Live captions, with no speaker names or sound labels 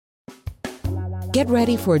Get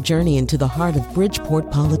ready for a journey into the heart of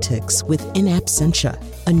Bridgeport politics with In Absentia,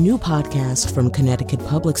 a new podcast from Connecticut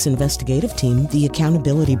Public's investigative team, The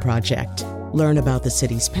Accountability Project. Learn about the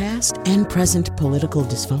city's past and present political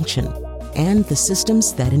dysfunction and the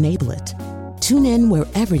systems that enable it. Tune in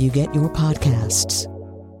wherever you get your podcasts.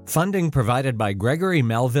 Funding provided by Gregory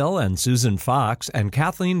Melville and Susan Fox and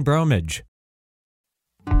Kathleen Bromage.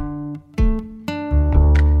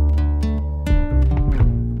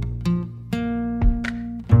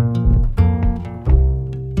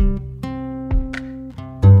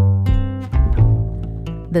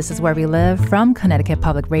 This is Where We Live from Connecticut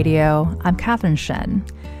Public Radio. I'm Catherine Shen.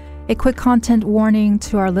 A quick content warning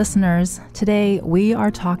to our listeners. Today, we are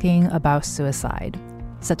talking about suicide.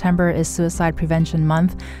 September is Suicide Prevention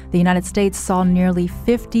Month. The United States saw nearly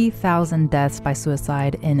 50,000 deaths by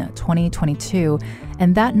suicide in 2022,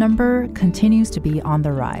 and that number continues to be on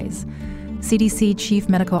the rise. CDC Chief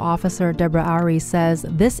Medical Officer Deborah Oury says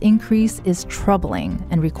this increase is troubling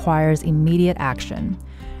and requires immediate action.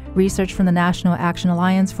 Research from the National Action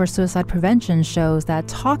Alliance for Suicide Prevention shows that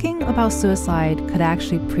talking about suicide could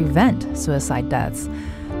actually prevent suicide deaths.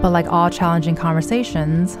 But like all challenging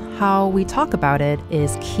conversations, how we talk about it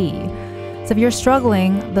is key. So if you're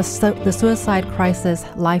struggling, the Suicide Crisis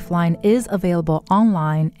Lifeline is available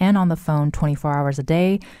online and on the phone 24 hours a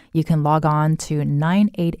day. You can log on to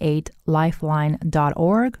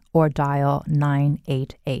 988lifeline.org or dial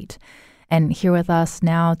 988. And here with us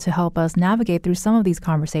now to help us navigate through some of these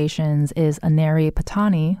conversations is Aneri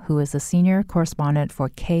Patani, who is the senior correspondent for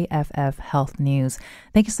KFF Health News.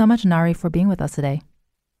 Thank you so much, Aneri, for being with us today.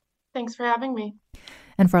 Thanks for having me.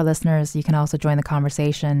 And for our listeners, you can also join the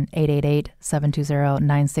conversation,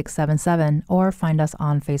 888-720-9677, or find us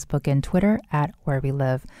on Facebook and Twitter at Where We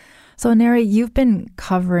Live. So, Aneri, you've been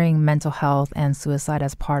covering mental health and suicide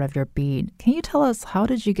as part of your beat. Can you tell us, how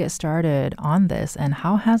did you get started on this, and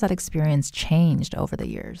how has that experience changed over the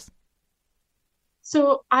years?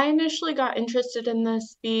 So I initially got interested in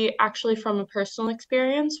this beat actually from a personal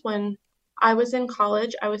experience. When I was in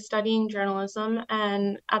college, I was studying journalism,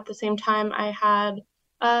 and at the same time, I had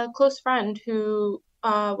a close friend who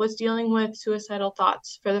was dealing with suicidal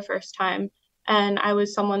thoughts for the first time. And I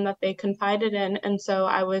was someone that they confided in. And so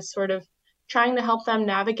I was sort of trying to help them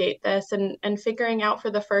navigate this and figuring out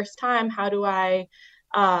for the first time, how do I,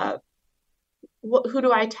 who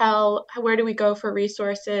do I tell, where do we go for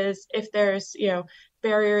resources? If there's,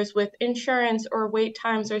 barriers with insurance or wait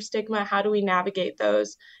times or stigma, how do we navigate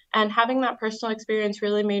those? And having that personal experience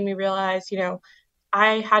really made me realize,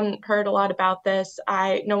 I hadn't heard a lot about this.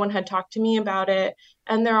 No one had talked to me about it.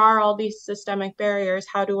 And there are all these systemic barriers.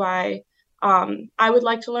 How do I would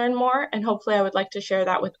like to learn more, and hopefully I would like to share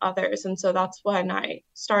that with others. And so that's when I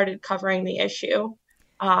started covering the issue.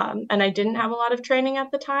 And I didn't have a lot of training at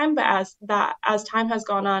the time, but as time has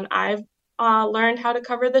gone on, I've learned how to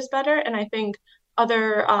cover this better. And I think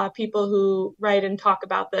other people who write and talk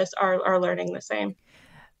about this are learning the same.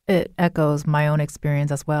 It echoes my own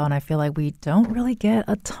experience as well, and I feel like we don't really get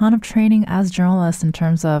a ton of training as journalists in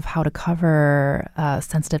terms of how to cover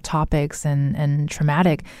sensitive topics and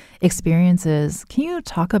traumatic experiences. Can you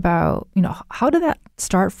talk about, how did that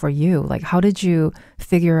start for you? Like, how did you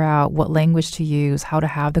figure out what language to use, how to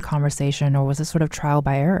have the conversation, or was it sort of trial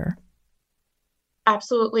by error?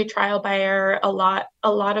 Absolutely trial by error. A lot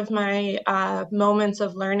of my moments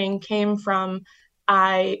of learning came from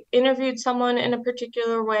I interviewed someone in a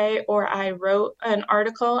particular way, or I wrote an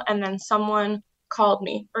article and then someone called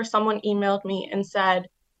me or someone emailed me and said,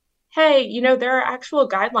 hey, there are actual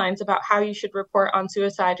guidelines about how you should report on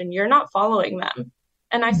suicide and you're not following them.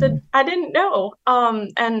 And I said, I didn't know.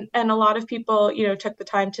 And a lot of people, took the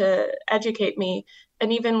time to educate me.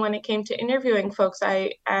 And even when it came to interviewing folks,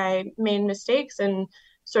 I made mistakes and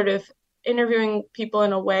sort of interviewing people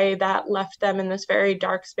in a way that left them in this very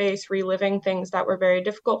dark space, reliving things that were very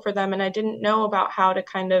difficult for them. And I didn't know about how to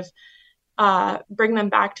kind of bring them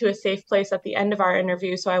back to a safe place at the end of our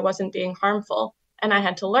interview so I wasn't being harmful. And I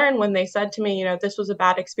had to learn when they said to me, this was a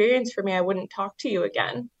bad experience for me, I wouldn't talk to you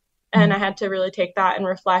again. And I had to really take that and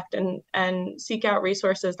reflect and seek out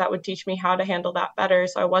resources that would teach me how to handle that better.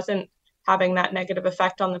 So I wasn't having that negative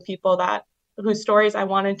effect on the people whose stories I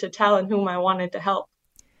wanted to tell and whom I wanted to help.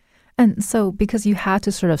 And so because you had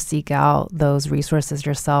to sort of seek out those resources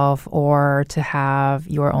yourself, or to have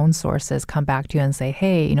your own sources come back to you and say,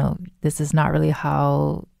 hey, this is not really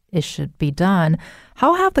how it should be done.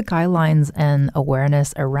 How have the guidelines and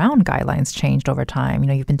awareness around guidelines changed over time?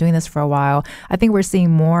 You've been doing this for a while. I think we're seeing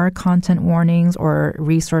more content warnings or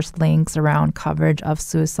resource links around coverage of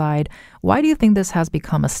suicide. Why do you think this has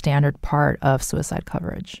become a standard part of suicide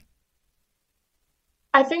coverage?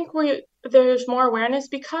 I think there's more awareness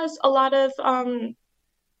because a lot of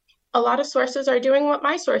sources are doing what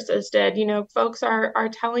my sources did. Folks are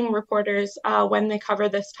telling reporters when they cover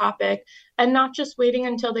this topic, and not just waiting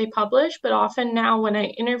until they publish, but often now when I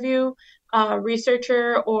interview a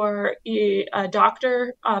researcher or a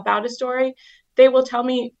doctor about a story, they will tell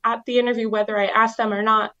me at the interview, whether I ask them or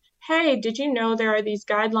not, hey, did you know there are these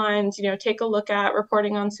guidelines? Take a look at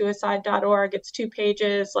reportingonsuicide.org. It's 2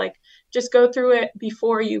 pages. Like, just go through it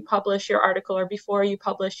before you publish your article or before you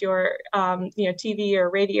publish your TV or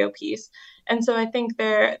radio piece. And so I think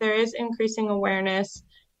there is increasing awareness,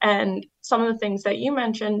 and some of the things that you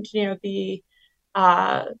mentioned, the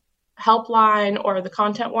helpline or the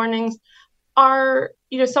content warnings are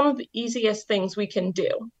some of the easiest things we can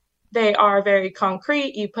do. They are very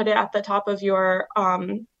concrete. You put it at the top of your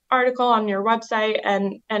article on your website,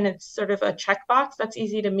 and it's sort of a checkbox that's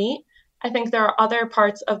easy to meet. I think there are other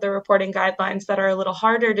parts of the reporting guidelines that are a little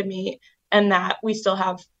harder to meet and that we still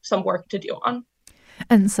have some work to do on.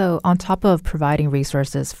 And so on top of providing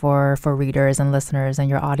resources for readers and listeners and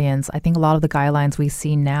your audience, I think a lot of the guidelines we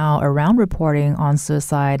see now around reporting on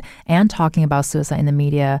suicide and talking about suicide in the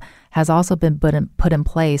media has also been put in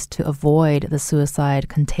place to avoid the suicide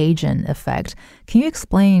contagion effect. Can you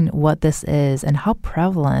explain what this is and how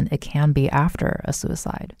prevalent it can be after a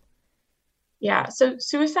suicide? Yeah, so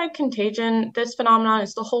suicide contagion, this phenomenon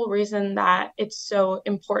is the whole reason that it's so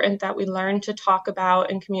important that we learn to talk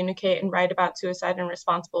about and communicate and write about suicide in a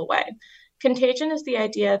responsible way. Contagion is the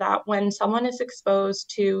idea that when someone is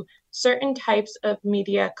exposed to certain types of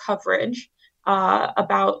media coverage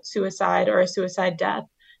about suicide or a suicide death,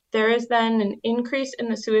 there is then an increase in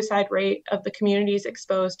the suicide rate of the communities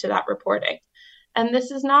exposed to that reporting. And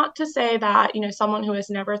this is not to say that, someone who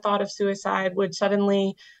has never thought of suicide would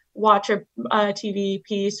suddenly watch a TV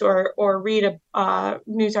piece or read a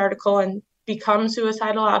news article and become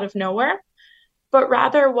suicidal out of nowhere. But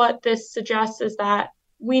rather what this suggests is that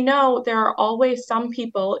we know there are always some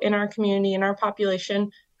people in our community, in our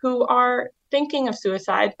population, who are thinking of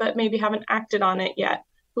suicide, but maybe haven't acted on it yet,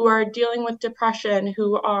 who are dealing with depression,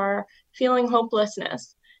 who are feeling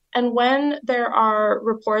hopelessness. And when there are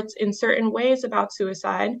reports in certain ways about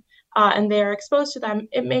suicide, and they are exposed to them,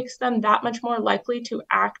 it makes them that much more likely to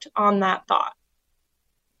act on that thought.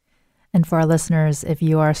 And for our listeners, if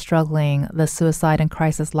you are struggling, the Suicide and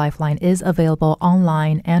Crisis Lifeline is available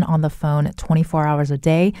online and on the phone 24 hours a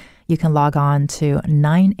day. You can log on to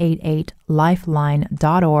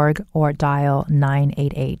 988lifeline.org or dial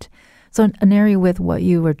 988. So, Aneri, with what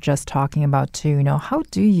you were just talking about too, how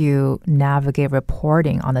do you navigate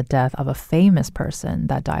reporting on the death of a famous person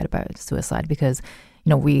that died about suicide? Because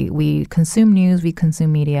we consume news, we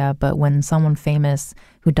consume media, but when someone famous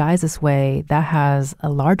who dies this way, that has a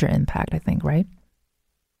larger impact, I think, right?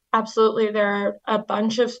 Absolutely. There are a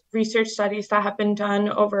bunch of research studies that have been done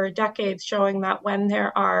over decades showing that when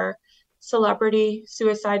there are celebrity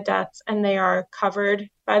suicide deaths and they are covered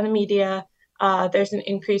by the media, there's an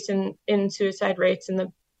increase in suicide rates in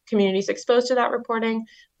the communities exposed to that reporting.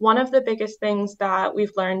 One of the biggest things that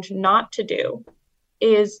we've learned not to do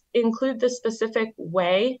is include the specific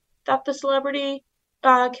way that the celebrity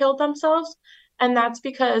killed themselves. And that's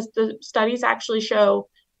because the studies actually show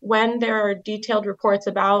when there are detailed reports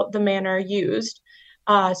about the manner used,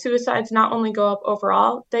 suicides not only go up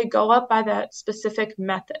overall, they go up by that specific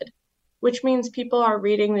method, which means people are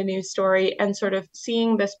reading the news story and sort of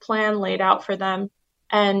seeing this plan laid out for them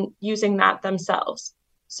and using that themselves.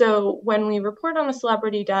 So when we report on a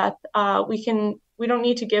celebrity death, we don't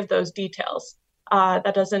need to give those details.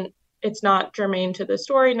 It's not germane to the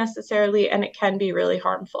story necessarily, and it can be really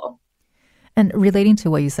harmful. And relating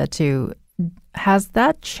to what you said too, has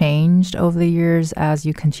that changed over the years as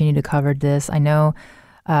you continue to cover this? I know,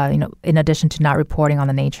 in addition to not reporting on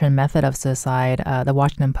the nature and method of suicide, the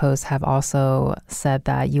Washington Post have also said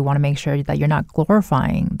that you want to make sure that you're not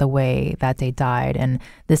glorifying the way that they died. And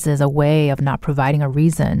this is a way of not providing a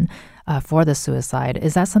reason for the suicide.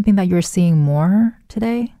 Is that something that you're seeing more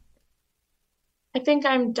today? I think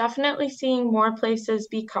I'm definitely seeing more places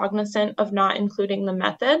be cognizant of not including the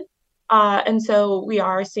method. And so we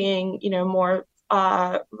are seeing, more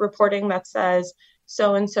reporting that says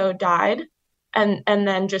so-and-so died, and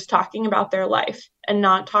then just talking about their life and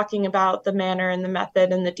not talking about the manner and the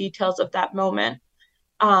method and the details of that moment.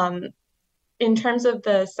 In terms of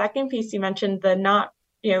the second piece you mentioned, the not,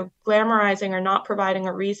 glamorizing or not providing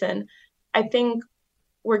a reason, I think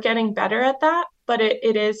we're getting better at that, but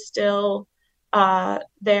it is still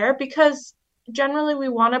there because generally we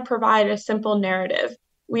want to provide a simple narrative.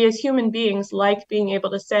 We as human beings like being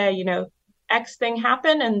able to say, X thing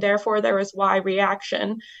happened and therefore there was Y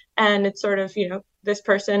reaction. And it's sort of, this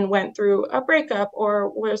person went through a breakup or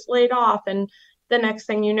was laid off, and the next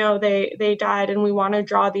thing you know, they died. And we want to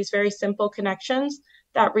draw these very simple connections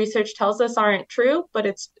that research tells us aren't true, but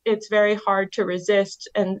it's very hard to resist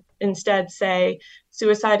and instead say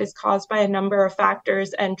suicide is caused by a number of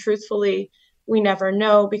factors. And truthfully, we never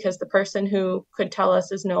know because the person who could tell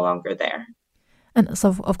us is no longer there. And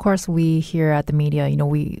so, of course, we here at the media,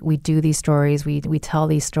 we do these stories, we tell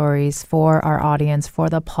these stories for our audience, for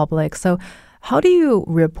the public. So how do you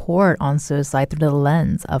report on suicide through the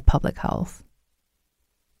lens of public health?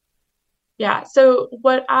 Yeah, so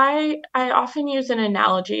what I often use an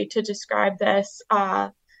analogy to describe this,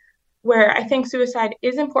 where I think suicide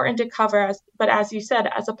is important to cover, but as you said,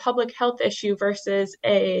 as a public health issue versus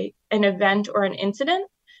an event or an incident.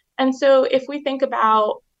 And so if we think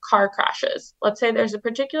about car crashes, let's say there's a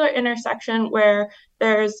particular intersection where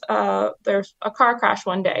there's a car crash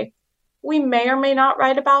one day. We may or may not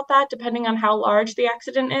write about that depending on how large the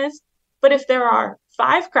accident is. But if there are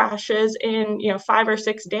 5 crashes in 5 or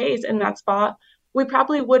 6 days in that spot, we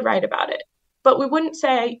probably would write about it. But we wouldn't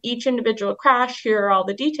say each individual crash, here are all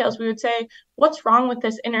the details. We would say, what's wrong with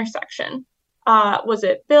this intersection? Was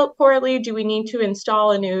it built poorly? Do we need to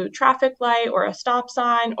install a new traffic light or a stop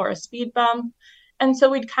sign or a speed bump? And so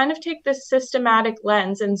we'd kind of take this systematic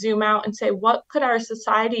lens and zoom out and say, what could our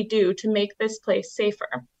society do to make this place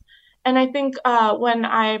safer? And I think when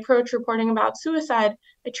I approach reporting about suicide,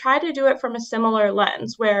 I try to do it from a similar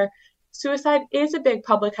lens where suicide is a big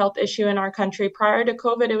public health issue in our country. Prior to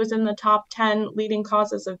COVID, it was in the top 10 leading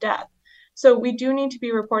causes of death. So we do need to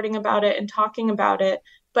be reporting about it and talking about it.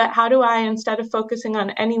 But how do I, instead of focusing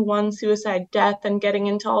on any one suicide death and getting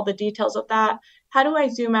into all the details of that, how do I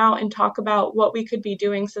zoom out and talk about what we could be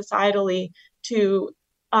doing societally to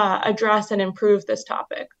address and improve this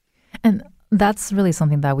topic? And that's really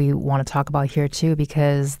something that we want to talk about here too,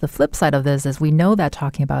 because the flip side of this is we know that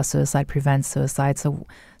talking about suicide prevents suicide. So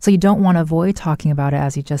you don't want to avoid talking about it,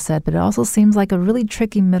 as you just said, but it also seems like a really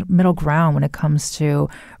tricky middle ground when it comes to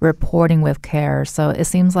reporting with care. So it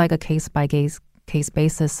seems like a case-by-case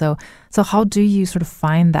basis. So how do you sort of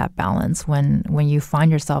find that balance when you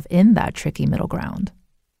find yourself in that tricky middle ground?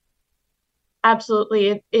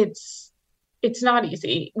 Absolutely. It's not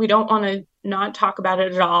easy. We don't want to not talk about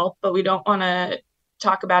it at all, but we don't want to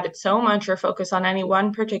talk about it so much or focus on any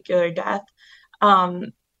one particular death.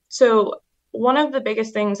 So one of the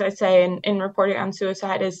biggest things I say in reporting on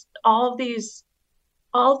suicide is all of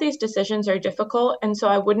these decisions are difficult, and so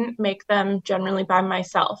I wouldn't make them generally by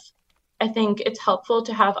myself. I think it's helpful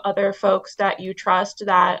to have other folks that you trust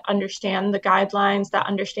that understand the guidelines, that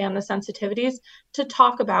understand the sensitivities to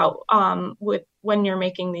talk about when you're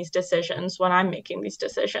making these decisions, when I'm making these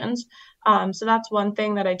decisions. So that's one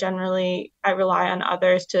thing that I rely on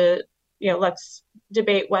others to, let's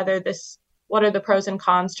debate what are the pros and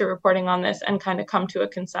cons to reporting on this and kind of come to a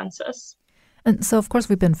consensus. And so, of course,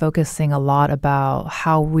 we've been focusing a lot about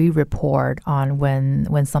how we report on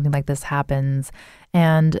when something like this happens.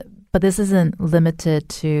 But this isn't limited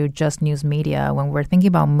to just news media. When we're thinking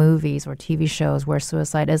about movies or TV shows where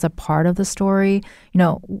suicide is a part of the story,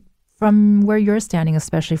 from where you're standing,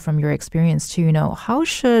 especially from your experience too, how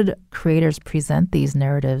should creators present these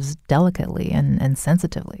narratives delicately and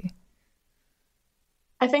sensitively?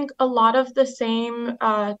 I think a lot of the same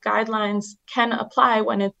guidelines can apply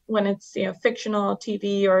when it's fictional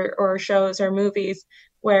TV or shows or movies,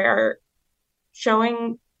 where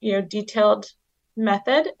showing detailed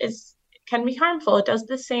method can be harmful. It does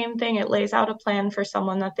the same thing. It lays out a plan for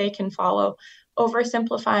someone that they can follow.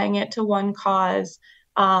 Oversimplifying it to one cause,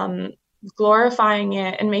 glorifying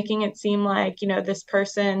it and making it seem like this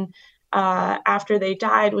person after they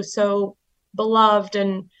died was so beloved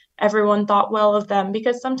and everyone thought well of them,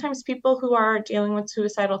 because sometimes people who are dealing with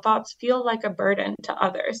suicidal thoughts feel like a burden to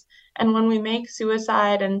others. And when we make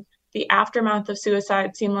suicide and the aftermath of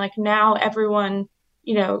suicide seem like now everyone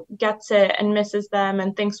gets it and misses them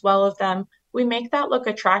and thinks well of them, we make that look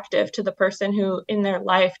attractive to the person who in their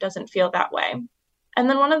life doesn't feel that way. And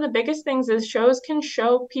then one of the biggest things is shows can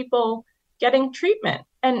show people getting treatment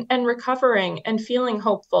and recovering and feeling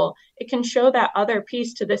hopeful. It can show that other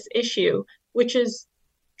piece to this issue, which is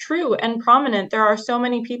true and prominent. There are so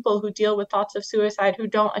many people who deal with thoughts of suicide who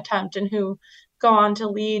don't attempt and who go on to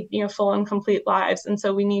lead full and complete lives. And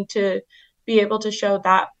so we need to be able to show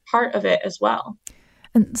that part of it as well.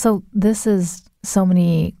 And so this is so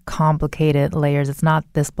many complicated layers. It's not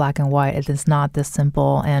this black and white. It is not this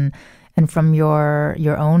simple. And from your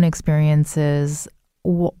own experiences,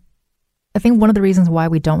 I think one of the reasons why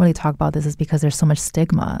we don't really talk about this is because there's so much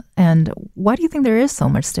stigma. And why do you think there is so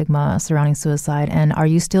much stigma surrounding suicide? And are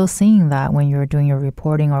you still seeing that when you're doing your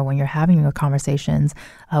reporting or when you're having your conversations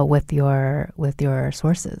with your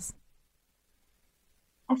sources?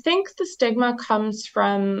 I think the stigma comes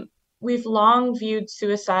from we've long viewed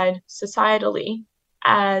suicide societally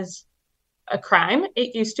as a crime.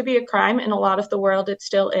 It used to be a crime in a lot of the world, it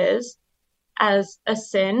still is, as a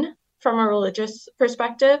sin from a religious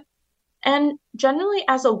perspective, and generally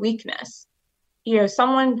as a weakness.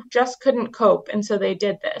 Someone just couldn't cope, and so they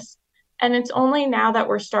did this. And it's only now that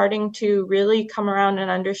we're starting to really come around and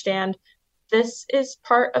understand this is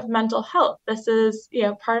part of mental health. This is,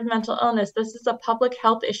 part of mental illness. This is a public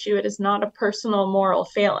health issue. It is not a personal moral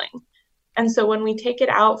failing. And so when we take it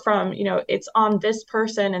out from, it's on this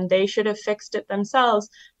person and they should have fixed it themselves,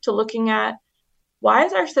 to looking at why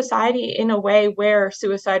is our society in a way where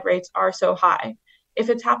suicide rates are so high? If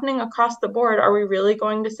it's happening across the board, are we really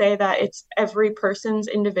going to say that it's every person's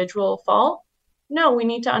individual fault? No, we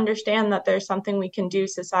need to understand that there's something we can do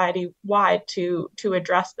society-wide to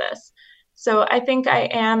address this. So I think I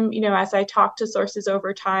am, as I talk to sources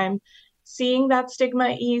over time, seeing that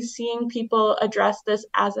stigma ease, seeing people address this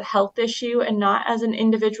as a health issue and not as an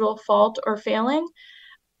individual fault or failing.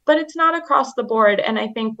 But it's not across the board. And I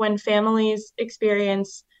think when families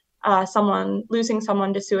experience someone losing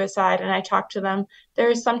someone to suicide, and I talk to them, there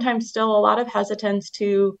is sometimes still a lot of hesitance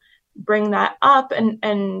to bring that up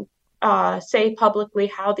and say publicly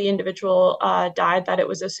how the individual died, that it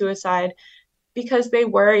was a suicide, because they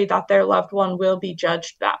worry that their loved one will be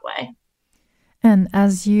judged that way. And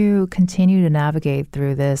as you continue to navigate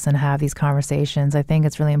through this and have these conversations, I think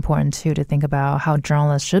it's really important, too, to think about how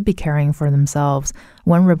journalists should be caring for themselves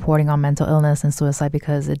when reporting on mental illness and suicide,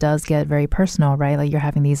 because it does get very personal, right? Like you're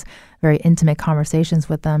having these very intimate conversations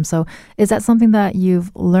with them. So is that something that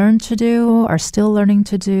you've learned to do, or still learning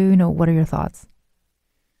to do? What are your thoughts?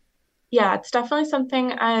 Yeah, it's definitely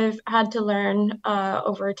something I've had to learn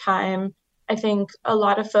over time. I think a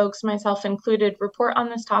lot of folks, myself included, report on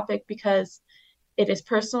this topic because it is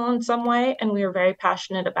personal in some way, and we are very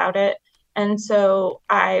passionate about it. And so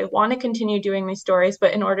I want to continue doing these stories,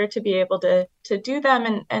 but in order to be able to do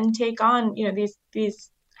them and take on,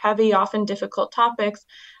 these heavy, often difficult topics,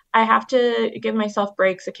 I have to give myself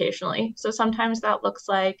breaks occasionally. So sometimes that looks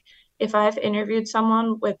like if I've interviewed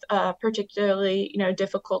someone with a particularly,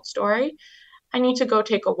 difficult story, I need to go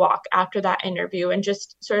take a walk after that interview and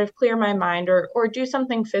just sort of clear my mind or do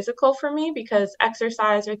something physical for me, because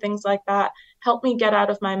exercise or things like that help me get out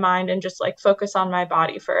of my mind and just like focus on my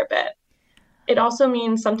body for a bit. It also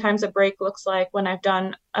means sometimes a break looks like when I've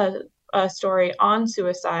done a story on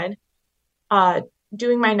suicide,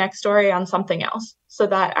 doing my next story on something else so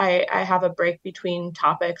that I have a break between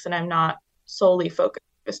topics and I'm not solely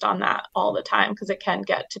focused on that all the time, because it can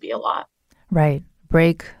get to be a lot. Right.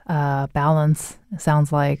 Break, balance,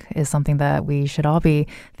 sounds like, is something that we should all be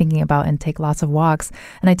thinking about, and take lots of walks.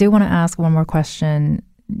 And I do want to ask one more question,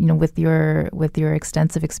 with your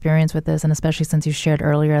extensive experience with this, and especially since you shared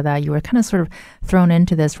earlier that you were kind of sort of thrown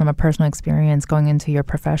into this from a personal experience going into your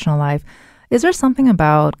professional life. Is there something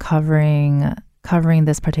about covering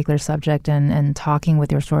this particular subject and talking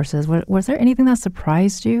with your sources? Was there anything that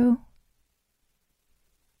surprised you?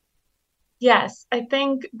 Yes, I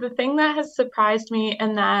think the thing that has surprised me,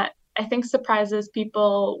 and that I think surprises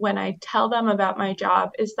people when I tell them about my job,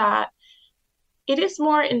 is that it is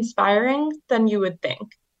more inspiring than you would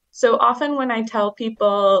think. So often when I tell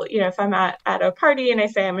people, if I'm at a party and I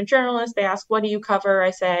say I'm a journalist, they ask, what do you cover? I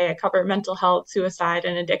say I cover mental health, suicide,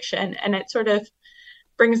 and addiction. And it sort of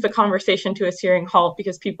brings the conversation to a searing halt,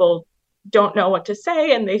 because people don't know what to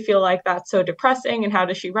say and they feel like that's so depressing and how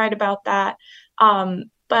does she write about that?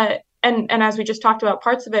 And as we just talked about,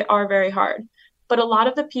 parts of it are very hard. But a lot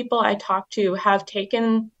of the people I talk to have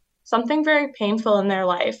taken something very painful in their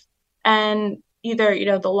life, and either,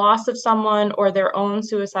 the loss of someone or their own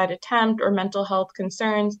suicide attempt or mental health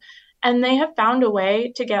concerns, and they have found a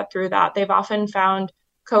way to get through that. They've often found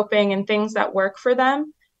coping and things that work for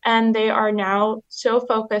them, and they are now so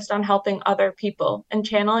focused on helping other people and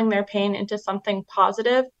channeling their pain into something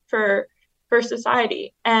positive for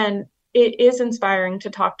society. And it is inspiring to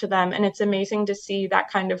talk to them, and it's amazing to see that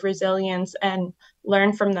kind of resilience and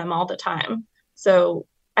learn from them all the time. So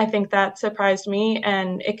I think that surprised me,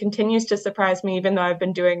 and it continues to surprise me even though I've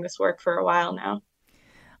been doing this work for a while now.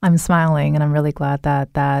 I'm smiling, and I'm really glad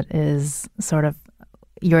that is sort of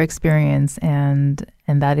your experience and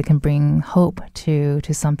that it can bring hope to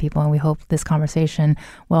some people. And we hope this conversation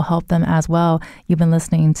will help them as well. You've been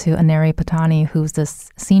listening to Aneri Patani, who's the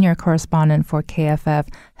senior correspondent for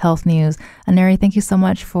KFF Health News. Aneri, thank you so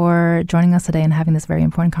much for joining us today and having this very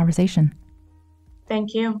important conversation.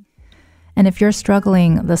 Thank you. And if you're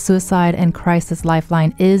struggling, the Suicide and Crisis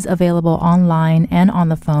Lifeline is available online and on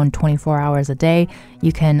the phone 24 hours a day.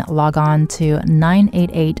 You can log on to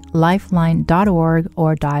 988lifeline.org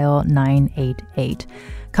or dial 988.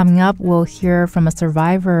 Coming up, we'll hear from a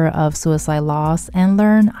survivor of suicide loss and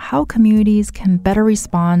learn how communities can better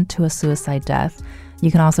respond to a suicide death. You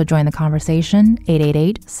can also join the conversation,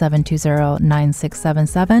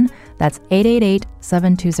 888-720-9677. That's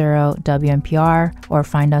 888-720-WNPR, or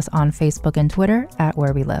find us on Facebook and Twitter at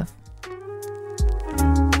Where We Live.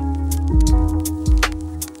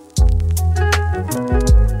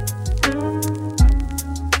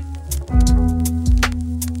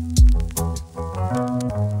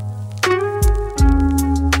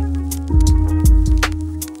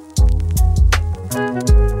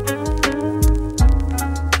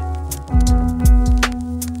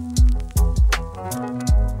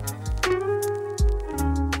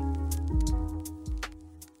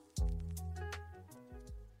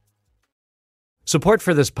 Support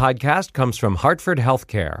for this podcast comes from Hartford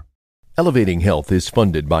Healthcare. Elevating Health is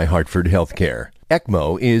funded by Hartford Healthcare.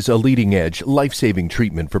 ECMO is a leading-edge, life-saving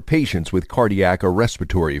treatment for patients with cardiac or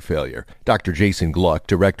respiratory failure. Dr. Jason Gluck,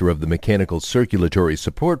 director of the Mechanical Circulatory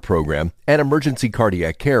Support Program and Emergency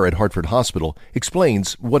Cardiac Care at Hartford Hospital,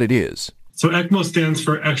 explains what it is. So ECMO stands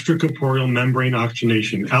for extracorporeal membrane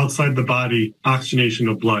oxygenation, outside the body oxygenation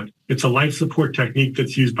of blood. It's a life support technique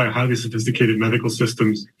that's used by highly sophisticated medical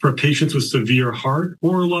systems for patients with severe heart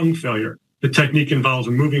or lung failure. The technique involves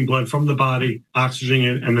removing blood from the body,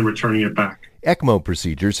 oxygenating it, and then returning it back. ECMO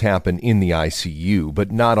procedures happen in the ICU,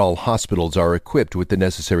 but not all hospitals are equipped with the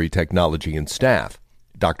necessary technology and staff.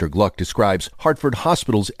 Dr. Gluck describes Hartford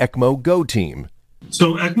Hospital's ECMO Go team.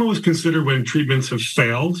 So ECMO is considered when treatments have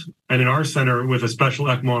failed. And in our center, with a special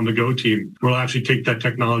ECMO on the Go team, we'll actually take that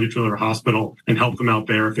technology to their hospital and help them out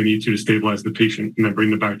there if they need to stabilize the patient and then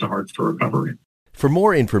bring them back to Hartford for recovery. For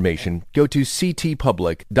more information, go to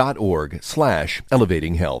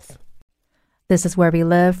ctpublic.org/elevatinghealth. This is Where We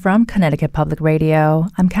Live from Connecticut Public Radio.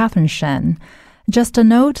 I'm Catherine Shen. Just a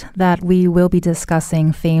note that we will be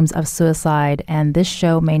discussing themes of suicide, and this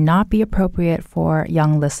show may not be appropriate for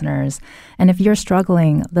young listeners. And if you're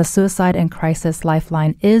struggling, the Suicide and Crisis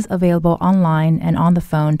Lifeline is available online and on the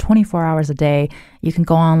phone 24 hours a day. You can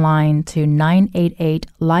go online to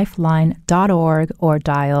 988lifeline.org or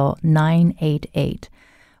dial 988.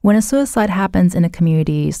 When a suicide happens in a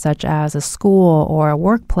community, such as a school or a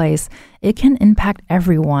workplace, it can impact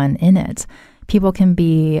everyone in it. People can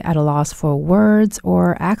be at a loss for words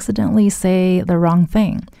or accidentally say the wrong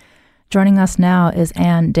thing. Joining us now is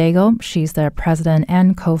Ann Daigle. She's the president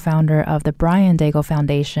and co-founder of the Brian Daigle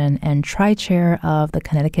Foundation and tri-chair of the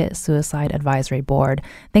Connecticut Suicide Advisory Board.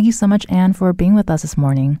 Thank you so much, Ann, for being with us this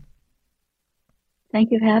morning.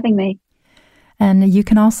 Thank you for having me. And you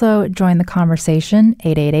can also join the conversation,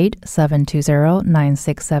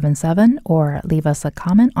 888-720-9677, or leave us a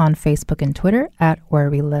comment on Facebook and Twitter at Where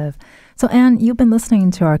We Live. So, Ann, you've been listening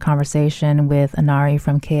to our conversation with Aneri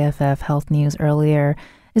from KFF Health News earlier.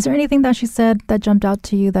 Is there anything that she said that jumped out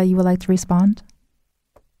to you that you would like to respond?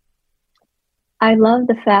 I love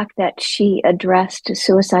the fact that she addressed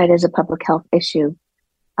suicide as a public health issue.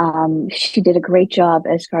 She did a great job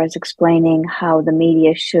as far as explaining how the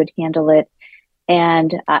media should handle it.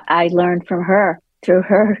 And I learned from her through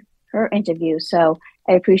her interview. So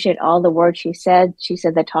I appreciate all the words she said. She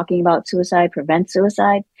said that talking about suicide prevents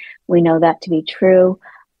suicide. We know that to be true,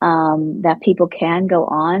 that people can go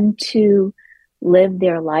on to live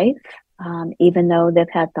their life, even though they've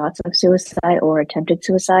had thoughts of suicide or attempted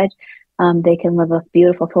suicide. They can live a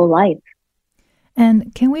beautiful, full life.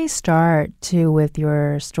 And can we start, too, with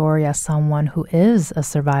your story as someone who is a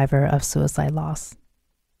survivor of suicide loss?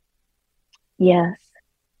 Yes.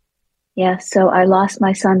 So I lost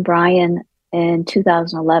my son, Brian, in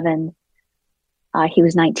 2011. He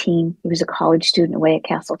was 19. He was a college student away at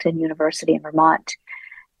Castleton University in Vermont.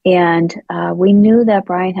 And we knew that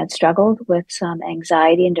Brian had struggled with some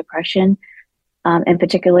anxiety and depression, and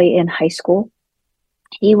particularly in high school.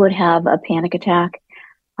 He would have a panic attack,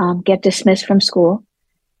 get dismissed from school,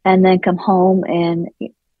 and then come home and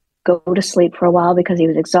go to sleep for a while because he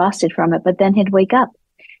was exhausted from it. But then he'd wake up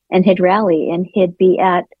and he'd rally and he'd be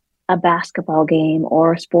at a basketball game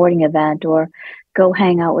or a sporting event or go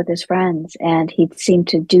hang out with his friends. And he'd seem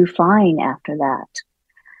to do fine after that.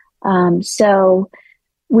 So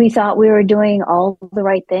We thought we were doing all the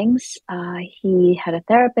right things. He had a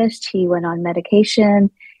therapist, he went on medication,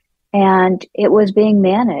 and it was being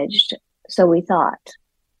managed, so we thought.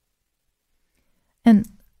 And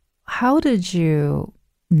how did you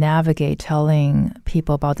navigate telling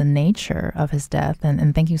people about the nature of his death?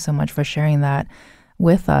 And thank you so much for sharing that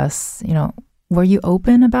with us. Were you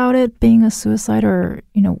open about it being a suicide, or,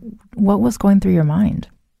 what was going through your mind?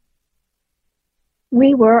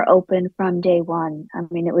 We were open from day one. I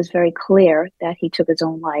mean, it was very clear that he took his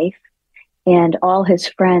own life, and all his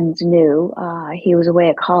friends knew. He was away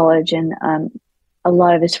at college, and a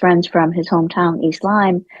lot of his friends from his hometown, East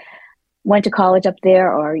Lyme, went to college up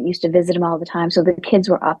there or used to visit him all the time. So the kids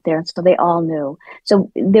were up there, and so they all knew. So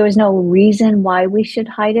there was no reason why we should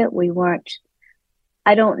hide it.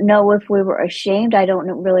 I don't know if we were ashamed. I don't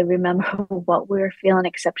really remember what we were feeling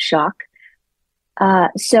except shock.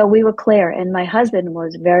 So we were clear, and my husband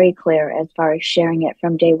was very clear as far as sharing it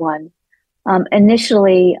from day one.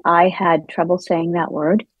 Initially, I had trouble saying that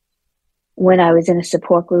word when I was in a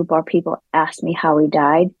support group or people asked me how he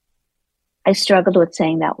died. I struggled with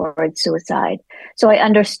saying that word, suicide. So I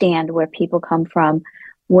understand where people come from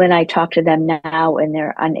when I talk to them now and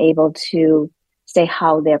they're unable to say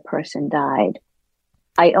how their person died.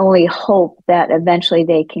 I only hope that eventually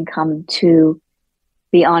they can come to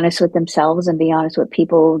be honest with themselves and be honest with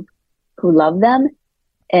people who love them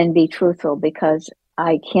and be truthful, because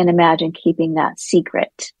I can't imagine keeping that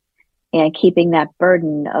secret and keeping that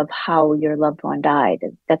burden of how your loved one died.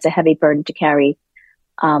 That's a heavy burden to carry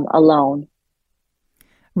alone.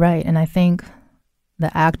 Right. And I think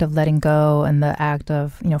the act of letting go and the act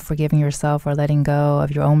of, forgiving yourself or letting go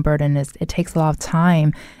of your own burden it takes a lot of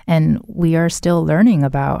time. And we are still learning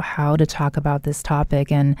about how to talk about this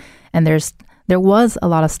topic. And there was a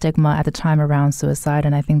lot of stigma at the time around suicide,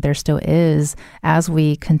 and I think there still is as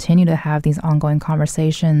we continue to have these ongoing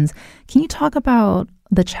conversations. Can you talk about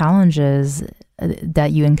the challenges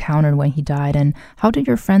that you encountered when he died, and how did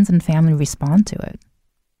your friends and family respond to it?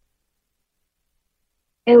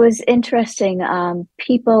 It was interesting.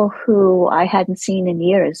 People who I hadn't seen in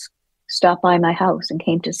years stopped by my house and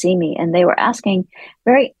came to see me, and they were asking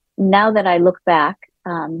now that I look back,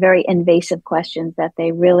 very invasive questions that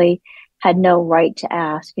they really had no right to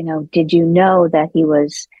ask. Did you know that he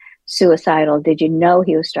was suicidal? Did you know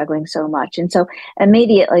he was struggling so much? And so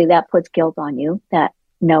immediately that puts guilt on you that,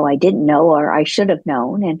 no, I didn't know, or I should have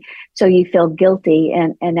known. And so you feel guilty.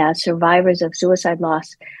 And as survivors of suicide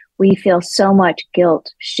loss, we feel so much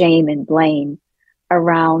guilt, shame, and blame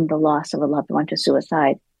around the loss of a loved one to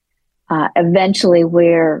suicide. Eventually,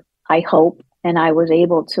 where I hope, and I was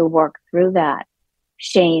able to work through that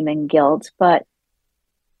shame and guilt, but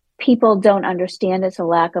people don't understand. It's a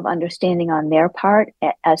lack of understanding on their part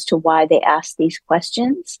as to why they ask these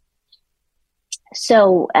questions.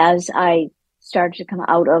 So as I started to come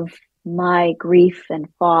out of my grief and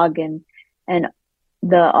fog and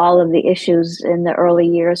all of the issues in the early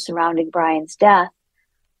years surrounding Brian's death,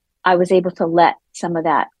 I was able to let some of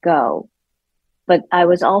that go. But I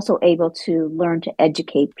was also able to learn to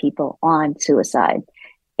educate people on suicide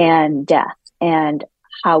and death and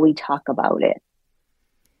how we talk about it.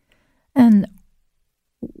 And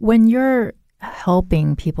when you're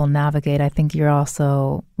helping people navigate, I think you're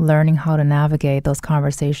also learning how to navigate those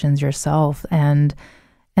conversations yourself. And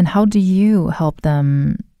how do you help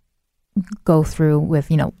them go through with,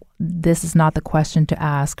 this is not the question to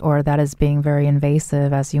ask, or that is being very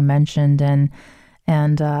invasive, as you mentioned, and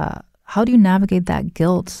how do you navigate that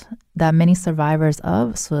guilt that many survivors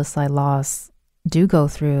of suicide loss do go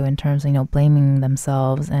through in terms of, blaming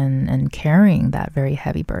themselves and carrying that very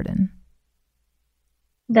heavy burden?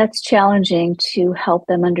 That's challenging to help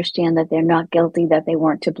them understand that they're not guilty, that they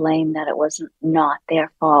weren't to blame, that it was not their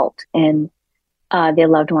fault in their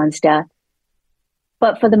loved one's death.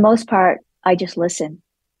 But for the most part, I just listen.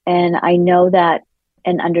 And I know that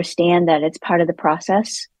and understand that it's part of the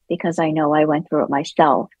process because I know I went through it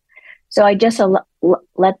myself. So I just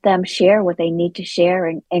let them share what they need to share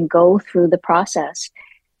and go through the process.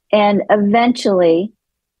 And eventually,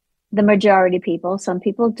 the majority of people, some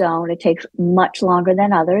people don't, it takes much longer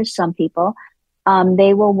than others, some people,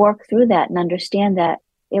 they will work through that and understand that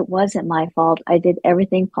it wasn't my fault. I did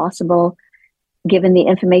everything possible given the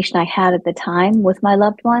information I had at the time with my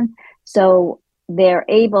loved one. So they're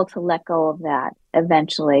able to let go of that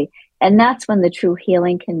eventually. And that's when the true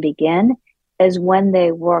healing can begin, is when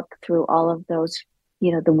they work through all of those,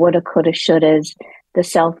 the woulda, coulda, shouldas, the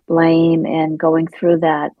self-blame and going through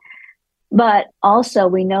that. But also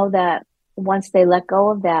we know that once they let go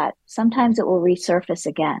of that, sometimes it will resurface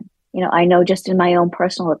again. I know just in my own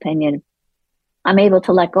personal opinion, I'm able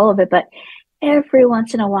to let go of it, but every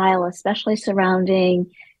once in a while, especially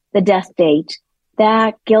surrounding the death date,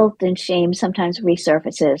 that guilt and shame sometimes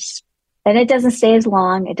resurfaces. And it doesn't stay as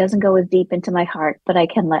long. It doesn't go as deep into my heart, but I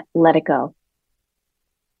can let it go.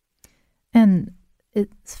 And it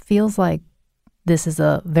feels like this is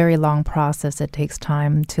a very long process. It takes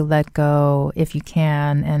time to let go if you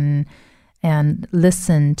can, and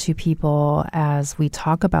listen to people as we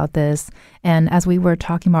talk about this. And as we were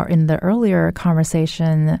talking about in the earlier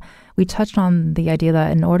conversation, we touched on the idea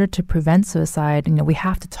that in order to prevent suicide, we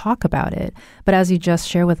have to talk about it. But as you just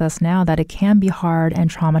shared with us now, that it can be hard and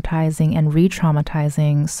traumatizing and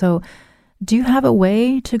re-traumatizing. So do you have a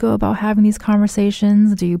way to go about having these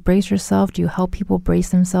conversations? Do you brace yourself? Do you help people brace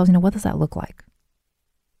themselves? What does that look like?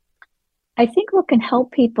 I think what can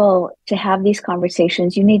help people to have these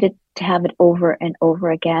conversations, you need to have it over and over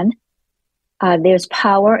again. There's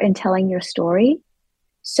power in telling your story.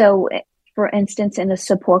 So, for instance, in a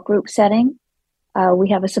support group setting, we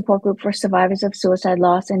have a support group for survivors of suicide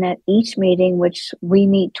loss. And at each meeting, which we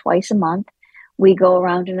meet twice a month, we go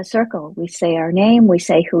around in a circle. We say our name, we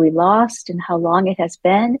say who we lost and how long it has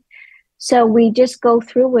been. So we just go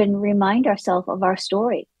through and remind ourselves of our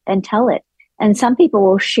story and tell it. And some people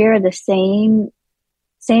will share the same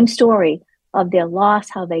story of their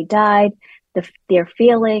loss, how they died, their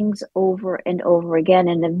feelings over and over again.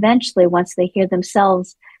 And eventually, once they hear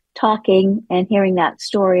themselves talking and hearing that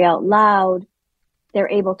story out loud, they're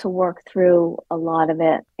able to work through a lot of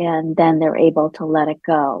it, and then they're able to let it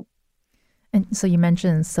go. And so you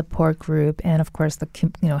mentioned support group, and of course,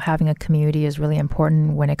 having a community is really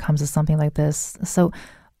important when it comes to something like this. So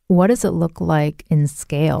what does it look like in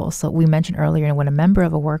scale? So we mentioned earlier, when a member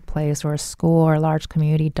of a workplace or a school or a large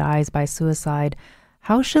community dies by suicide,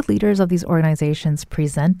 how should leaders of these organizations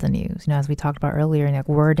present the news? As we talked about earlier,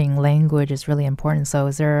 wording, language is really important. So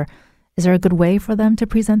is there a good way for them to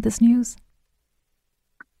present this news?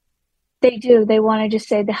 They do. They want to just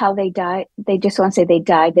say how they died. They just want to say they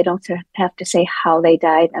died. They don't have to say how they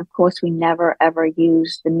died. And of course, we never, ever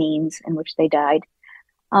use the means in which they died,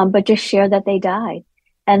 but just share that they died.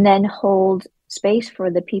 And then hold space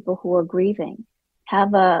for the people who are grieving.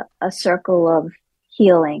 Have a circle of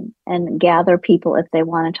healing and gather people if they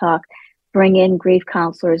want to talk. Bring in grief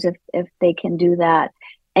counselors if they can do that.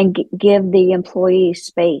 And give the employees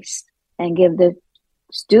space and give the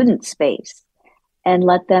students space and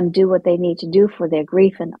let them do what they need to do for their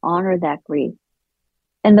grief and honor that grief.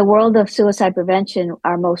 In the world of suicide prevention,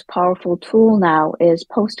 our most powerful tool now is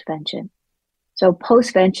postvention. So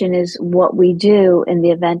postvention is what we do in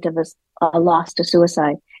the event of a loss to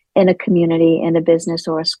suicide in a community, in a business,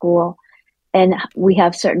 or a school. And we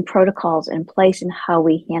have certain protocols in place in how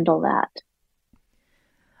we handle that.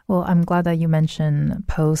 Well, I'm glad that you mentioned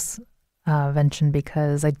postvention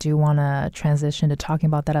because I do want to transition to talking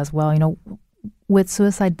about that as well. With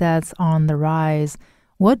suicide deaths on the rise,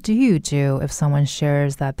 what do you do if someone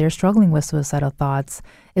shares that they're struggling with suicidal thoughts?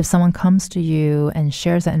 If someone comes to you and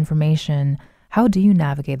shares that information, how do you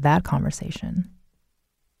navigate that conversation?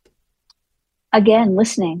 Again,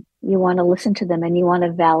 listening. You want to listen to them and you want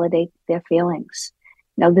to validate their feelings.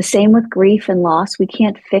 The same with grief and loss. We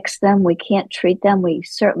can't fix them. We can't treat them. We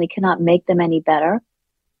certainly cannot make them any better.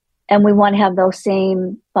 And we want to have those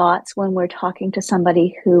same thoughts when we're talking to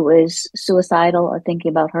somebody who is suicidal or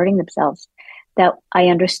thinking about hurting themselves. That I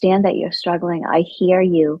understand that you're struggling. I hear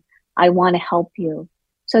you. I want to help you.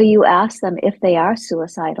 So you ask them if they are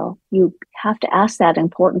suicidal. You have to ask that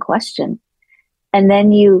important question. And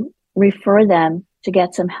then you refer them to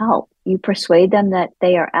get some help. You persuade them that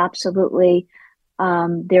they are absolutely,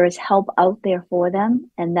 there is help out there for them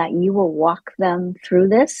and that you will walk them through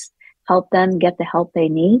this, help them get the help they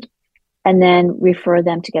need, and then refer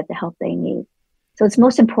them to get the help they need. So it's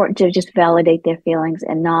most important to just validate their feelings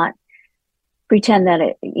and not pretend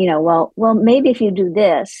that well, maybe if you do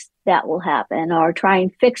this, that will happen, or try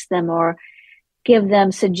and fix them, or give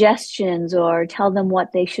them suggestions, or tell them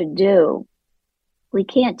what they should do. We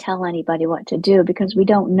can't tell anybody what to do because we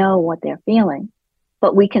don't know what they're feeling,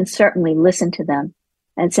 but we can certainly listen to them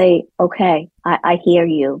and say, okay, I hear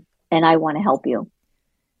you and I want to help you.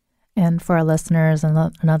 And for our listeners,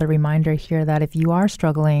 another reminder here that if you are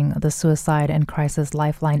struggling, the Suicide and Crisis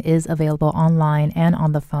Lifeline is available online and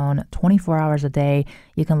on the phone 24 hours a day.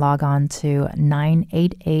 You can log on to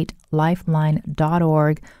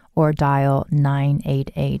 988lifeline.org or dial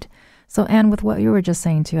 988. So, Anne, with what you were just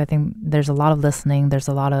saying, too, I think there's a lot of listening. There's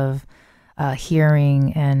a lot of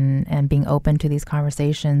hearing and being open to these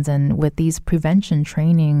conversations. And with these prevention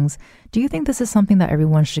trainings, do you think this is something that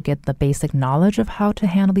everyone should get the basic knowledge of how to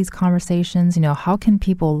handle these conversations? How can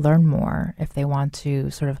people learn more if they want to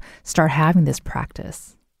sort of start having this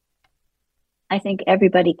practice? I think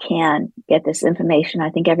everybody can get this information. I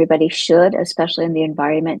think everybody should, especially in the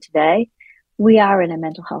environment today. We are in a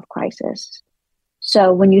mental health crisis.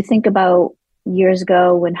 So when you think about years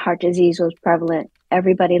ago when heart disease was prevalent,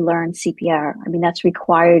 everybody learned CPR. I mean, that's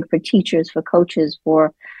required for teachers, for coaches,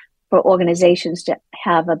 for organizations to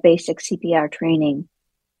have a basic CPR training.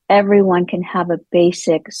 Everyone can have a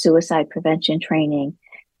basic suicide prevention training.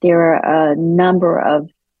 There are a number of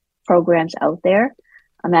programs out there.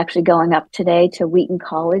 I'm actually going up today to Wheaton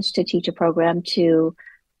College to teach a program to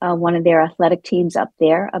one of their athletic teams up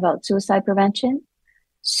there about suicide prevention.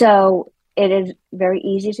 So it is very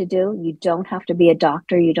easy to do. You don't have to be a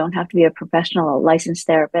doctor. You don't have to be a professional, a licensed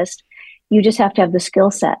therapist. You just have to have the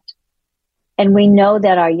skill set. And we know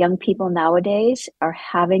that our young people nowadays are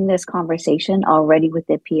having this conversation already with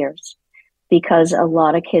their peers because a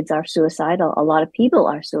lot of kids are suicidal. A lot of people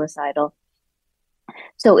are suicidal.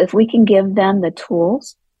 So if we can give them the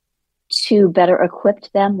tools to better equip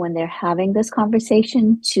them when they're having this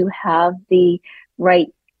conversation, to have the right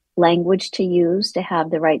language to use, to have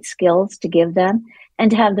the right skills to give them, and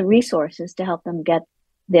to have the resources to help them get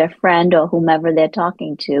their friend or whomever they're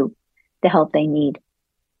talking to the help they need.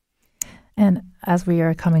 And as we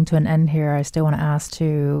are coming to an end here, I still want to ask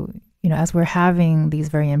to, as we're having these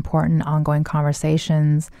very important ongoing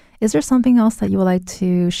conversations, is there something else that you would like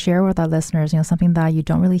to share with our listeners, something that you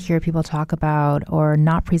don't really hear people talk about or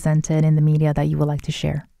not presented in the media that you would like to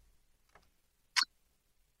share?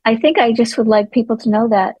 I think I just would like people to know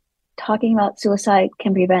that talking about suicide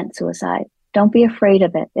can prevent suicide. Don't be afraid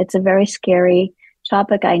of it. It's a very scary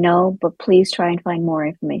topic, I know, but please try and find more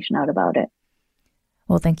information out about it.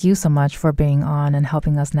 Well, thank you so much for being on and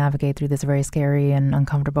helping us navigate through this very scary and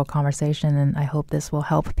uncomfortable conversation. And I hope this will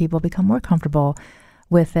help people become more comfortable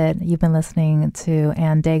with it. You've been listening to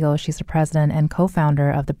Ann Daigle. She's the president and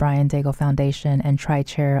co-founder of the Brian Daigle Foundation and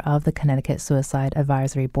tri-chair of the Connecticut Suicide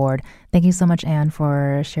Advisory Board. Thank you so much, Ann,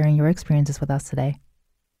 for sharing your experiences with us today.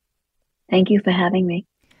 Thank you for having me.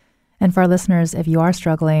 And for our listeners, if you are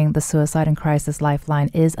struggling, the Suicide and Crisis Lifeline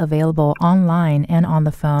is available online and on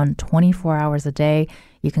the phone 24 hours a day.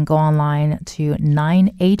 You can go online to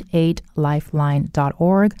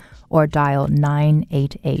 988lifeline.org or dial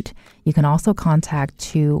 988. You can also contact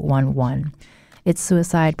 211. It's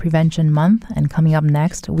Suicide Prevention Month, and coming up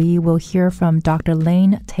next, we will hear from Dr.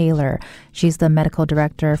 Lane Taylor. She's the medical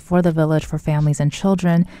director for the Village for Families and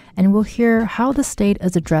Children, and we'll hear how the state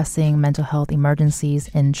is addressing mental health emergencies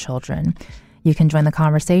in children. You can join the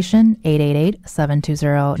conversation,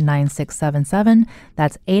 888-720-9677.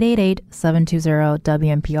 That's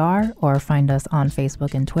 888-720-WNPR, or find us on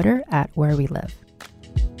Facebook and Twitter at Where We Live.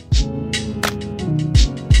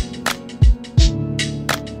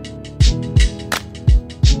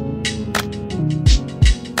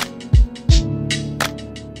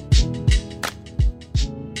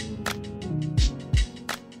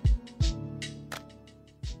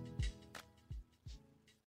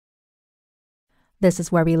 This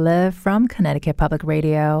is Where We Live from Connecticut Public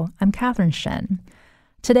Radio. I'm Catherine Shen.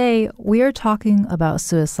 Today, we are talking about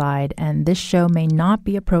suicide, and this show may not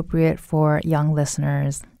be appropriate for young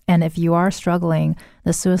listeners. And if you are struggling,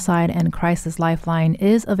 the Suicide and Crisis Lifeline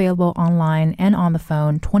is available online and on the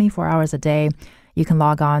phone 24 hours a day. You can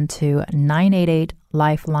log on to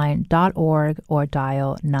 988lifeline.org or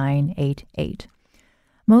dial 988.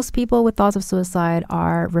 Most people with thoughts of suicide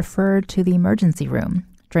are referred to the emergency room.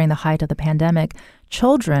 During the height of the pandemic,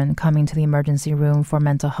 children coming to the emergency room for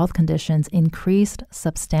mental health conditions increased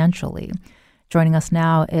substantially. Joining us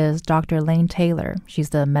now is Dr. Lane Taylor.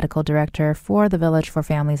 She's the medical director for the Village for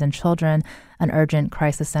Families and Children, an urgent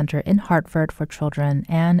crisis center in Hartford for children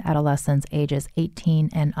and adolescents ages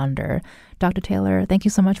 18 and under. Dr. Taylor, thank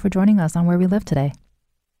you so much for joining us on Where We Live today.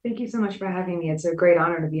 Thank you so much for having me. It's a great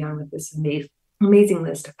honor to be on with this amazing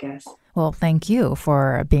list of guests. Well, thank you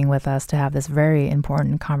for being with us to have this very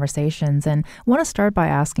important conversations. And I want to start by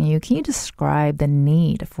asking you, can you describe the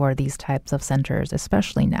need for these types of centers,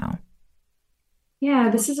 especially now? Yeah,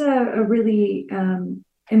 this is a really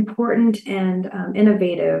important and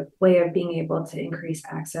innovative way of being able to increase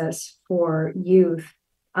access for youth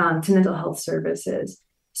to mental health services.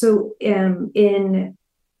 So in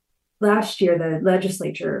last year, the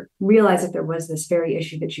legislature realized that there was this very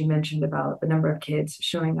issue that you mentioned about the number of kids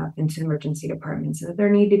showing up into emergency departments, and that there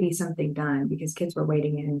needed to be something done because kids were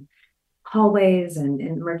waiting in hallways and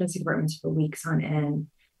in emergency departments for weeks on end.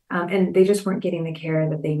 And they just weren't getting the care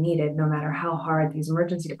that they needed, no matter how hard these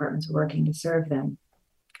emergency departments were working to serve them.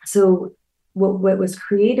 So what was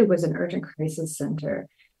created was an urgent crisis center.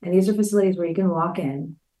 And these are facilities where you can walk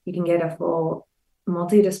in, you can get a full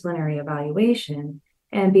multidisciplinary evaluation,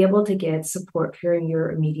 and be able to get support during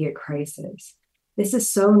your immediate crisis. This is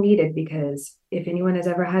so needed because if anyone has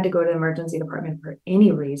ever had to go to the emergency department for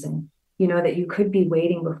any reason, you know that you could be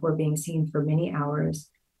waiting before being seen for many hours.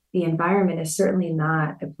 The environment is certainly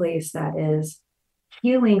not a place that is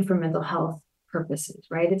healing for mental health purposes,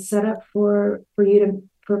 right? It's set up for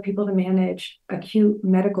people to manage acute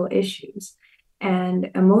medical issues,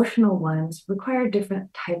 and emotional ones require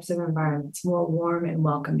different types of environments, more warm and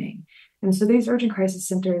welcoming. And so these urgent crisis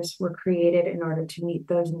centers were created in order to meet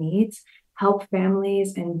those needs, help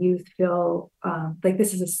families and youth feel like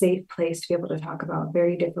this is a safe place to be able to talk about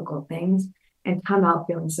very difficult things and come out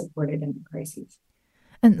feeling supported in the crises.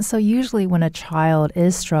 And so usually when a child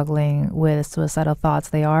is struggling with suicidal thoughts,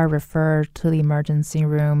 they are referred to the emergency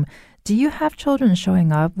room. Do you have children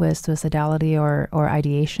showing up with suicidality or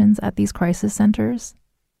ideations at these crisis centers?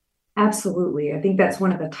 Absolutely. I think that's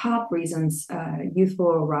one of the top reasons youth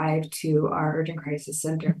will arrive to our urgent crisis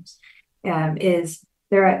centers is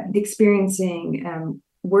they're experiencing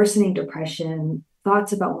worsening depression,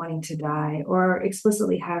 thoughts about wanting to die, or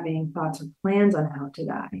explicitly having thoughts or plans on how to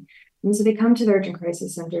die. And so they come to the urgent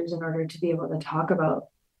crisis centers in order to be able to talk about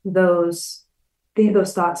those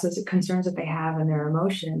thoughts, those concerns that they have and their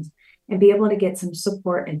emotions, and be able to get some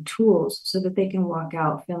support and tools so that they can walk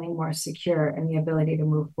out feeling more secure and the ability to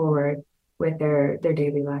move forward with their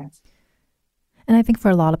daily lives. And I think for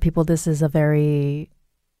a lot of people, this is a very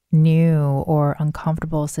new or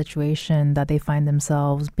uncomfortable situation that they find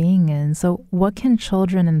themselves being in. So what can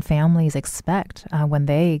children and families expect when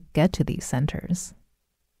they get to these centers?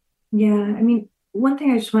 Yeah, I mean, one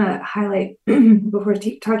thing I just want to highlight before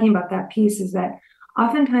talking about that piece is that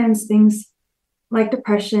oftentimes things like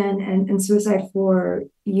depression and suicide for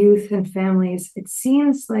youth and families, it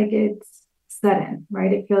seems like it's sudden,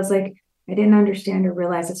 right? It feels like I didn't understand or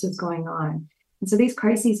realize this was going on. And so these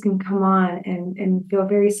crises can come on and feel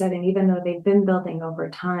very sudden, even though they've been building over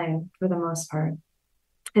time for the most part.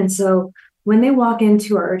 And so when they walk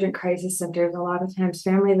into our urgent crisis centers, a lot of times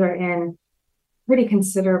families are in pretty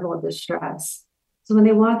considerable distress. So when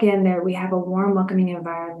they walk in there, we have a warm, welcoming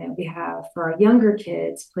environment. We have, for our younger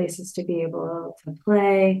kids, places to be able to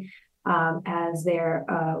play as their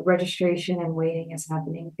registration and waiting is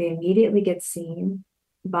happening. They immediately get seen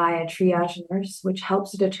by a triage nurse, which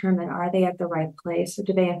helps to determine, are they at the right place, or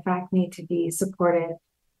do they in fact need to be supported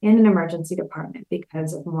in an emergency department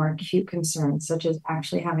because of more acute concerns, such as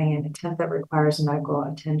actually having an attempt that requires medical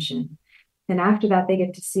attention. And after that, they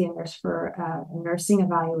get to see a nurse for a nursing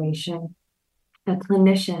evaluation, a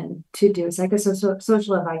clinician to do a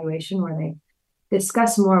psychosocial evaluation where they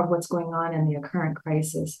discuss more of what's going on in the current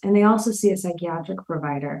crisis. And they also see a psychiatric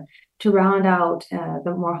provider to round out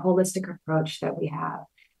the more holistic approach that we have.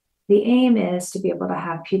 The aim is to be able to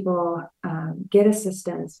have people get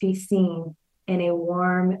assistance, be seen in a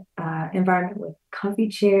warm environment with comfy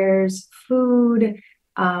chairs, food,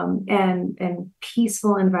 and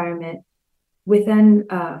peaceful environment within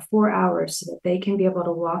 4 hours so that they can be able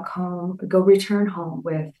to return home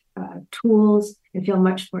with tools and feel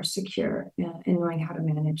much more secure in knowing how to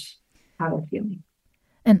manage how they're feeling.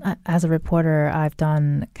 And as a reporter, I've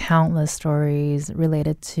done countless stories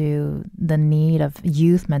related to the need of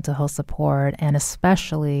youth mental health support, and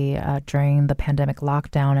especially during the pandemic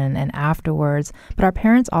lockdown and afterwards. But are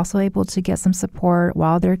parents also able to get some support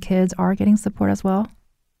while their kids are getting support as well?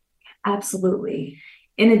 Absolutely.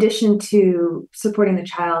 In addition to supporting the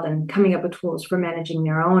child and coming up with tools for managing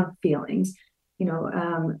their own feelings,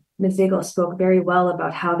 Ms. Zagel spoke very well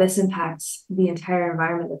about how this impacts the entire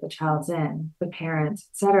environment that the child's in, the parents,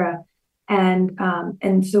 et cetera.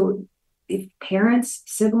 And so if parents,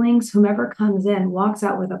 siblings, whomever comes in walks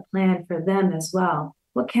out with a plan for them as well,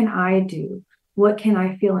 what can I do? What can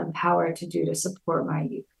I feel empowered to do to support my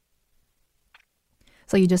youth?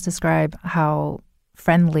 So you just described how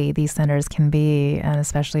friendly these centers can be, and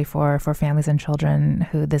especially for families and children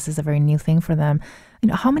who this is a very new thing for them.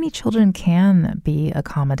 How many children can be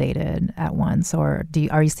accommodated at once, or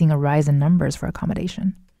are you seeing a rise in numbers for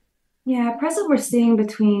accommodation? Yeah, at present we're seeing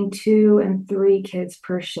between 2 and 3 kids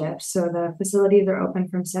per shift. So the facilities are open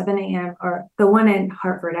from 7 a.m. or the one in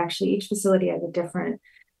Hartford, actually, each facility has a different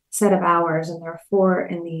set of hours, and there are 4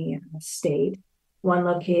 in the state, one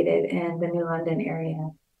located in the New London area,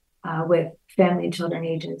 with Family and Children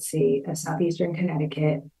Agency of Southeastern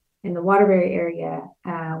Connecticut, in the Waterbury area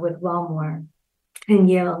with Wellmore, and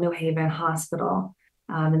Yale New Haven Hospital.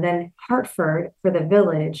 And then Hartford for the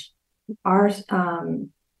Village, our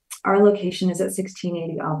location is at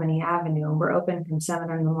 1680 Albany Avenue, and we're open from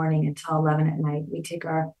 7 in the morning until 11 at night. We take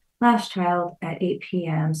our last child at 8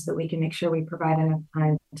 p.m. so that we can make sure we provide enough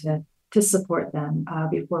time to support them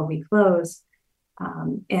before we close.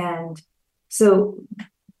 And so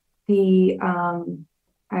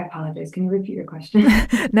I apologize. Can you repeat your question?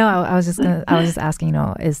 No, I was just asking,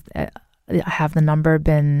 have the number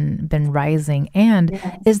been rising? And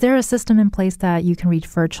Yes. is there a system in place that you can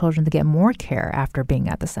refer children to get more care after being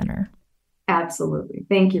at the center? Absolutely.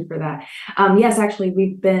 Thank you for that. Yes, actually,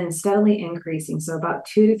 we've been steadily increasing. So about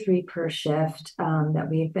 2 to 3 per shift that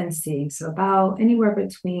we've been seeing. So about anywhere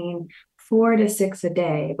between 4 to 6 a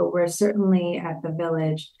day. But we're certainly at the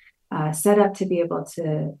village set up to be able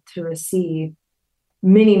to receive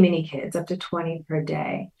many kids, up to 20 per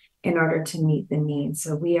day, in order to meet the needs.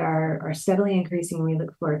 So we are steadily increasing. We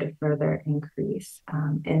look forward to further increase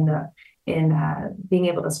in being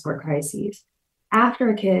able to support crises. After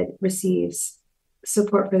a kid receives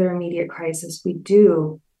support for their immediate crisis, we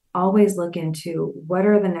do always look into what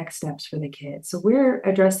are the next steps for the kid. So we're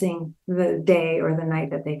addressing the day or the night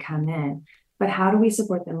that they come in, but how do we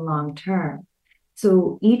support them long term?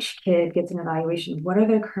 So each kid gets an evaluation of what are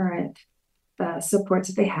their current supports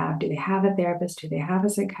that they have. Do they have a therapist? Do they have a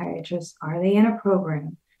psychiatrist? Are they in a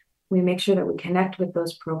program? We make sure that we connect with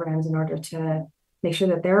those programs in order to make sure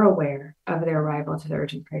that they're aware of their arrival to the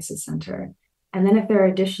Urgent Crisis Center. And then if there are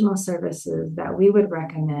additional services that we would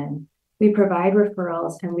recommend, we provide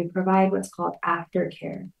referrals and we provide what's called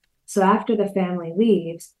aftercare. So after the family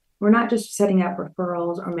leaves, we're not just setting up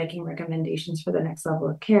referrals or making recommendations for the next level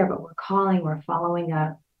of care, but we're following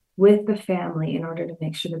up with the family in order to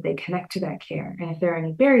make sure that they connect to that care. And if there are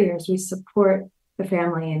any barriers, we support the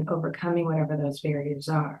family in overcoming whatever those barriers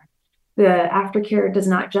are. The aftercare does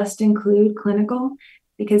not just include clinical,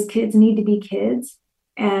 because kids need to be kids.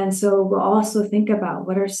 And so we'll also think about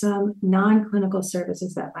what are some non-clinical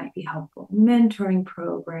services that might be helpful. Mentoring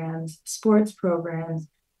programs, sports programs,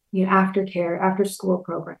 aftercare, after school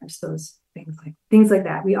programs, those things like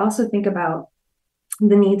that. We also think about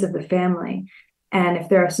the needs of the family. And if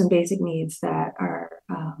there are some basic needs that are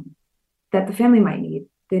that the family might need,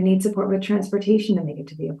 they need support with transportation to make it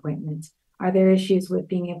to the appointments. Are there issues with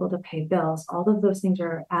being able to pay bills? All of those things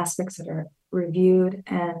are aspects that are reviewed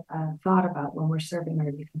and thought about when we're serving our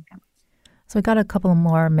youth and families. So we got a couple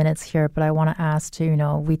more minutes here, but I want to ask too,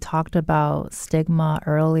 we talked about stigma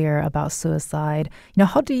earlier about suicide.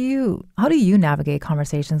 How do you navigate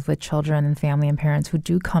conversations with children and family and parents who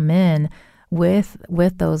do come in with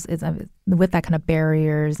that kind of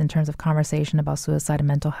barriers in terms of conversation about suicide and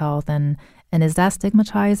mental health, and is that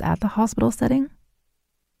stigmatized at the hospital setting?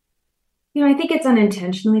 I think it's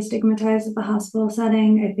unintentionally stigmatized at the hospital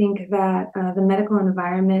setting. I think that the medical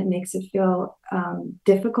environment makes it feel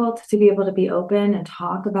difficult to be able to be open and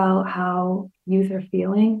talk about how youth are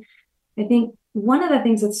feeling. I think one of the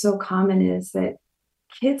things that's so common is that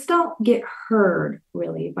kids don't get heard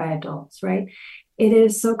really by adults, right? It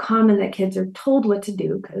is so common that kids are told what to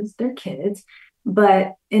do because they're kids.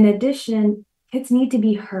 But in addition, kids need to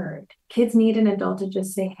be heard. Kids need an adult to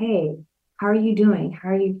just say, hey, how are you doing? How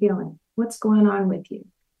are you feeling? What's going on with you?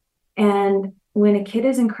 And when a kid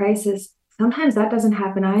is in crisis, sometimes that doesn't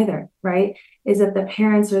happen either, right? Is that the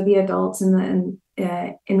parents or the adults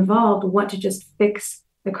involved want to just fix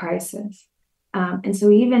the crisis. And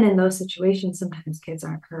so even in those situations, sometimes kids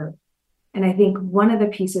aren't heard. And I think one of the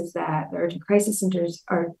pieces that the urgent crisis centers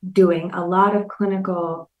are doing, a lot of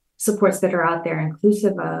clinical supports that are out there,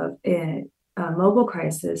 inclusive of mobile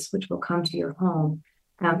crisis, which will come to your home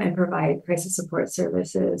and provide crisis support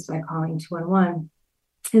services by calling 211,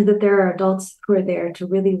 is that there are adults who are there to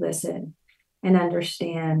really listen and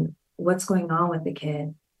understand what's going on with the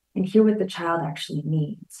kid and hear what the child actually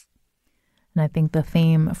needs. And I think the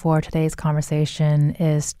theme for today's conversation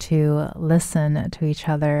is to listen to each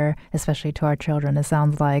other, especially to our children, it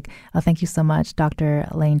sounds like. Thank you so much, Dr.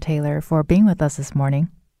 Elaine Taylor, for being with us this morning.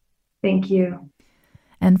 Thank you.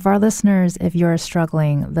 And for our listeners, if you're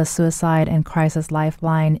struggling, the Suicide and Crisis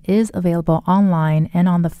Lifeline is available online and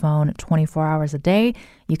on the phone 24 hours a day.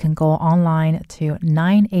 You can go online to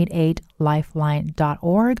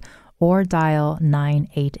 988lifeline.org or dial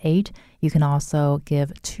 988. You can also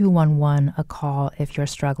give 211 a call if you're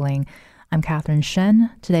struggling. I'm Catherine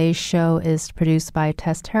Shen. Today's show is produced by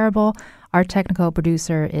Tess Terrible. Our technical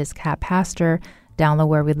producer is Kat Pastor. Download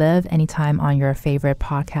Where We Live anytime on your favorite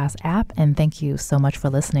podcast app. And thank you so much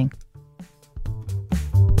for listening.